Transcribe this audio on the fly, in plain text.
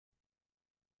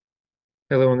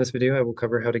Hello, in this video, I will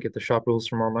cover how to get the shop rules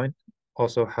from online,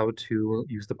 also how to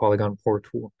use the Polygon pour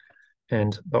tool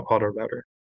and the auto router.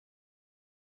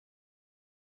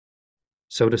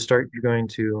 So to start, you're going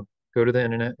to go to the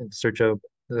internet and search up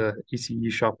the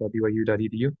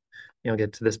eceshop.byu.edu. You'll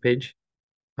get to this page.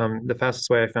 The fastest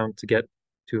way I found to get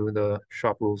to the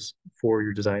shop rules for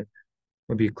your design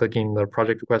would be clicking the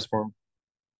project request form,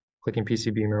 clicking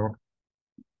PCB mill,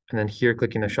 and then here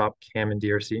clicking the shop CAM and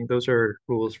DRC. Those are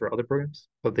rules for other programs,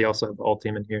 but they also have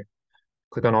Altium in here.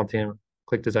 Click on Altium,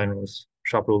 click design rules,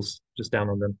 shop rules, just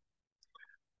download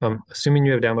them. Assuming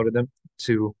you have downloaded them,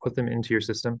 to put them into your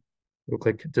system, you'll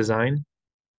click design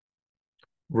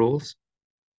rules,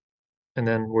 and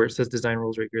then where it says design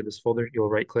rules right here, this folder, you'll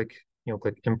right click, you'll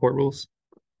click import rules,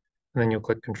 and then you'll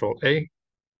click Control A, and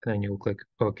then you'll click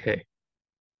OK.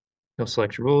 You'll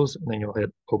select your rules, and then you'll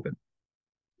hit open.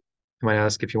 You might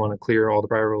ask if you want to clear all the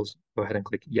prior rules, go ahead and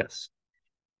click yes.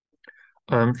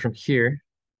 From here,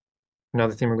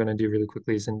 another thing we're going to do really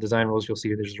quickly is in design rules, you'll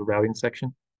see there's a routing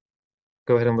section.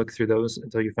 Go ahead and look through those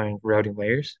until you find routing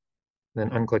layers, then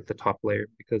unclick the top layer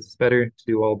because it's better to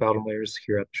do all bottom layers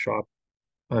here at the shop.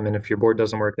 And if your board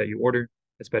doesn't work that you order,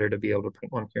 it's better to be able to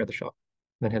print one here at the shop.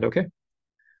 Then hit OK.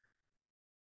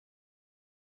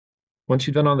 Once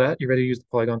you've done all that, you're ready to use the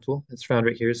Polygon tool. It's found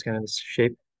right here. It's kind of this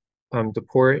shape. To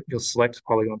pour it, you'll select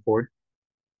Polygon pour.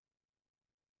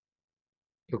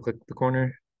 You'll click the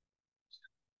corner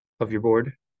of your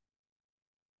board.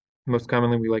 Most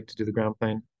commonly, we like to do the ground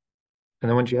plane. And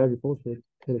then once you have your full shape,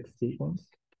 hit escape once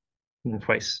and then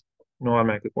twice. No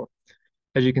automatically pour.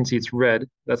 As you can see, it's red.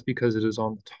 That's because it is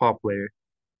on the top layer.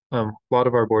 A lot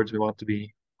of our boards we want to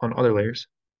be on other layers.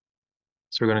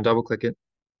 So we're going to double click it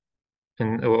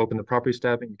and it will open the properties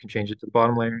tab and you can change it to the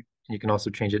bottom layer. And you can also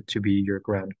change it to be your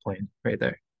ground plane right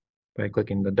there by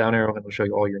clicking the down arrow and it'll show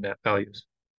you all your net values.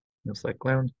 You'll select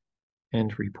ground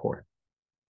and re-pour.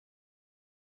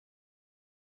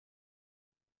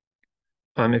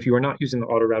 If you are not using the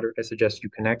auto router, I suggest you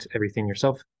connect everything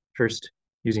yourself first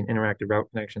using interactive route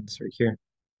connections right here.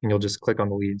 And you'll just click on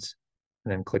the leads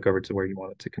and then click over to where you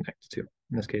want it to connect to.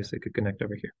 In this case, it could connect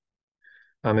over here.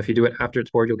 If you do it after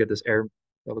it's poured, you'll get this error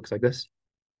that looks like this.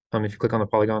 If you click on the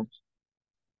polygon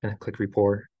and click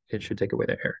re-pour, it should take away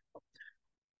the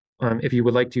error. If you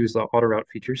would like to use the auto route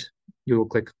features, you will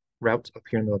click route up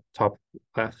here in the top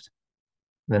left,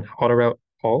 then auto route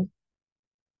all,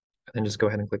 and then just go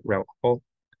ahead and click route all,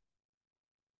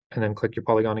 and then click your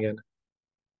polygon again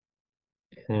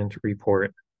and re-pour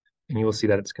it, and you will see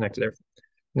that it's connected there.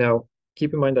 Now,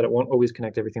 keep in mind that it won't always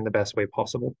connect everything the best way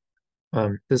possible.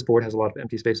 This board has a lot of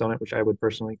empty space on it, which I would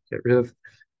personally get rid of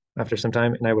after some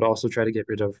time, and I would also try to get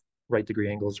rid of right degree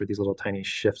angles or these little tiny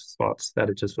shift spots that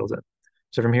it just fills in.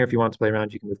 So from here, if you want to play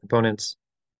around, you can move components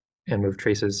and move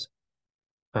traces.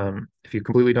 If you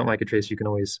completely don't like a trace, you can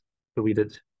always delete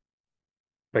it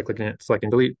by clicking it, selecting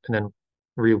delete, and then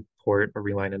re-pour it or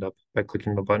reline it up by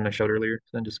clicking the button I showed earlier, and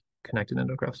then just connecting it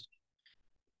across.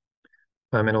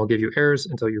 And it will give you errors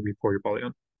until you re-pour your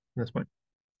polygon at this point.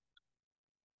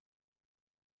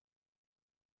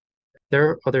 There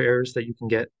are other errors that you can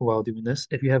get while doing this.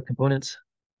 If you have components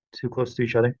too close to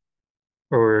each other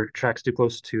or tracks too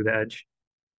close to the edge,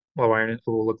 while wiring it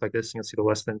will look like this, and you'll see the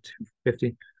less than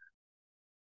 250.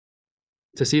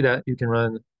 To see that, you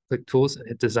can click Tools and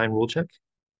hit Design Rule Check.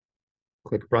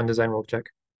 Click Run Design Rule Check.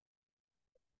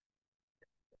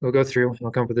 We'll go through and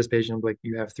I'll come up with this page and it'll be like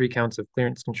you have 3 counts of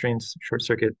clearance constraints, short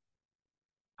circuit,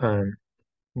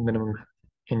 minimum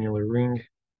annular ring,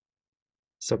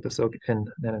 silk to silk, and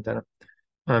then antenna.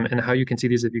 And how you can see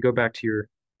these if you go back to your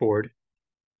board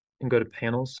and go to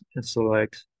panels and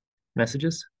select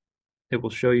messages, it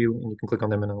will show you and you can click on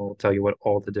them and it will tell you what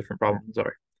all the different problems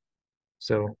are.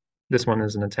 So this one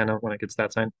is an antenna when it gets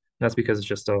that sign. And that's because it's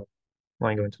just a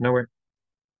line going to nowhere.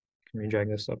 You can re-drag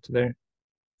this up to there.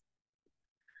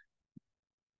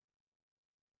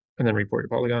 And then report your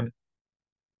polygon.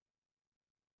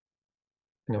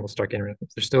 And it will start getting rid of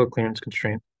it. There's still a clearance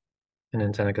constraint and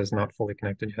antenna is not fully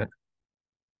connected yet.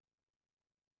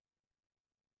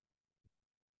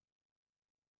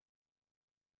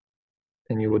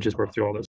 And you will just work through all those.